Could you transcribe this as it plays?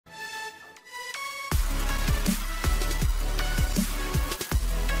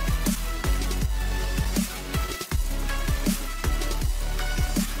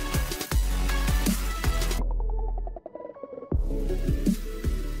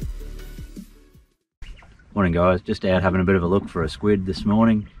Morning guys, just out having a bit of a look for a squid this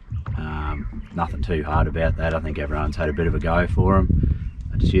morning. Nothing too hard about that. I think everyone's had a bit of a go for them.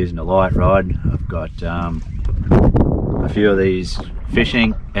 I'm just using a light rod. I've got a few of these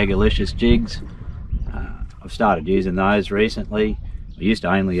fishing Egilicious jigs. I've started using those recently. I used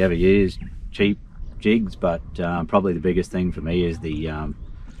to only ever use cheap jigs, but probably the biggest thing for me is the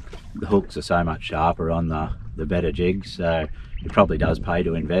hooks are so much sharper on the better jigs, so it probably does pay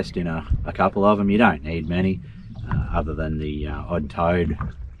to invest in a couple of them. You don't need many, other than the odd toad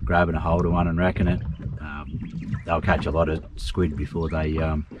grabbing a hold of one and wrecking it. They'll catch a lot of squid before they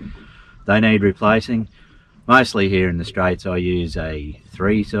need replacing. Mostly here in the Straits I use a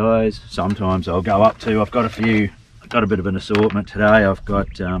 3 size. Sometimes I'll go up to, I've got a bit of an assortment today. I've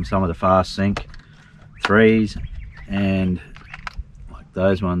got some of the fast sink 3s, and like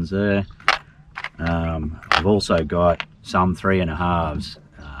those ones there. I've also got some 3.5s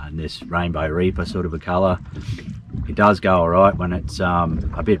in this Rainbow Reaper sort of a colour. It does go alright when it's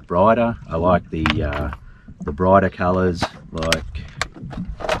a bit brighter. I like the brighter colours, like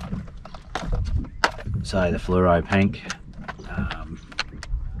say the fluoro pink,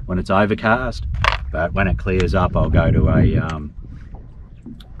 when it's overcast. But when it clears up, I'll go to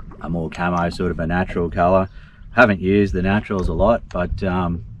a more camo, sort of a natural colour. Haven't used the naturals a lot, but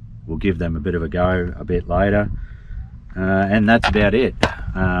we'll give them a bit of a go a bit later. And that's about it.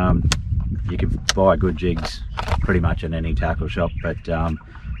 You can buy good jigs pretty much in any tackle shop, but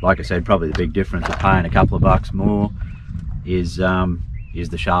like I said, probably the big difference of paying a couple of bucks more is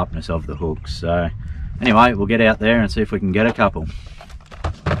the sharpness of the hooks. So anyway, we'll get out there and see if we can get a couple.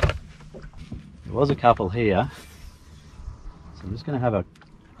 There was a couple here, so I'm just going to have a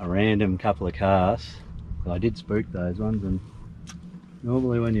random couple of casts. I did spook those ones, and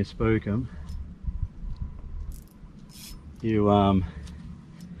normally when you spook them, you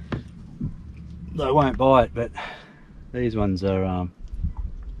they won't bite, but these ones are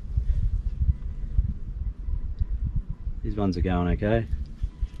going okay.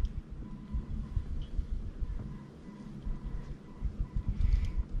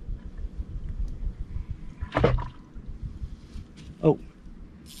 Oh,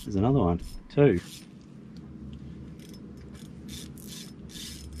 there's another one, 2.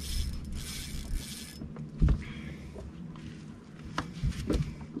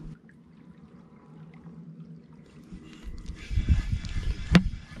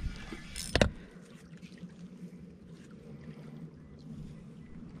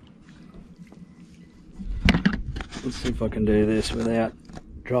 Let's see if I can do this without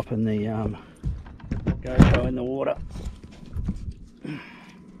dropping the GoPro in the water.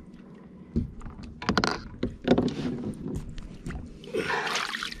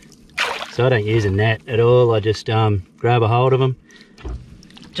 So I don't use a net at all. I just grab a hold of them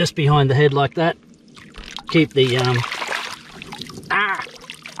just behind the head like that. Keep the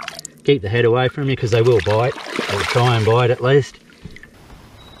head away from you, because they will bite. They'll try and bite at least.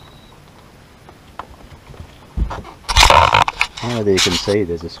 I don't know whether you can see,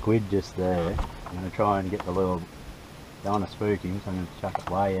 there's a squid just there. I'm going to try and get the little, don't want to spook him, so I'm going to chuck it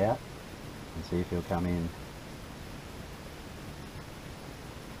way out and see if he'll come in.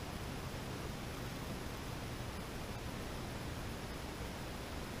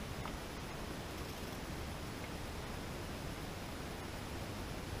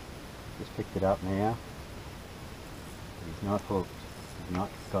 Just picked it up now. He's not hooked, he's not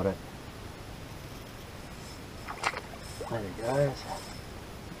got it. There he goes.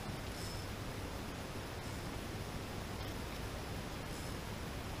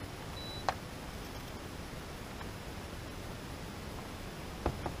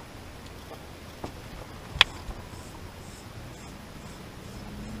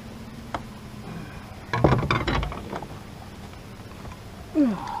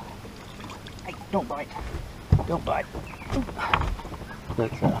 Hey, don't bite. Don't bite.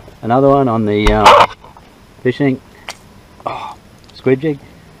 That's another one on the fishing squid jig.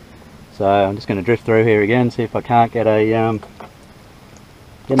 So I'm just going to drift through here again, see if I can't get a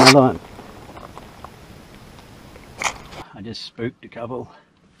get another one. I just spooked a couple.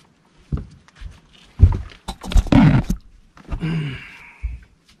 It's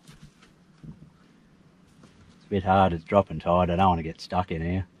a bit hard, it's dropping tide. I don't want to get stuck in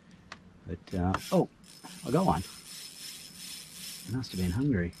here. But oh, I got one. It must have been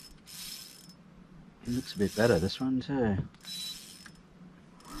hungry. It looks a bit better, this one too.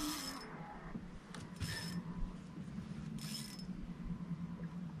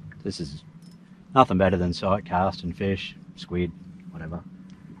 This is nothing better than sight casting fish, squid, whatever.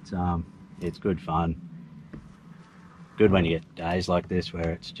 It's good fun. Good when you get days like this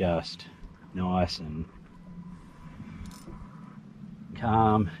where it's just nice and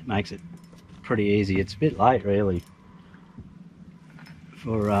calm, makes it pretty easy. It's a bit late really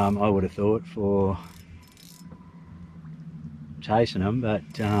for I would have thought for chasing them, but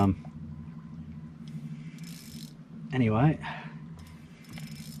anyway,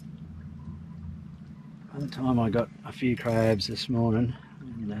 by the time I got a few crabs this morning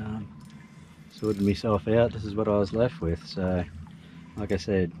and sorted myself out, this is what I was left with. So like I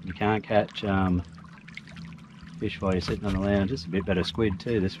said, you can't catch fish while you're sitting on the lounge. It's a bit better squid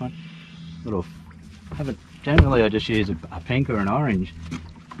too, this one. Generally I just use a pink or an orange.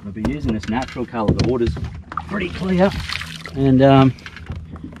 I'll be using this natural colour. The water's pretty clear, and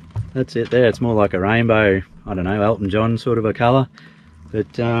that's it there. It's more like a rainbow, I don't know, Elton John sort of a colour. But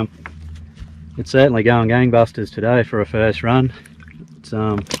it's certainly going gangbusters today for a first run. It's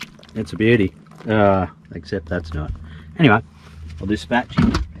a beauty. Except that's not. Anyway, I'll do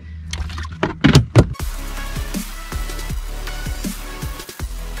spatching.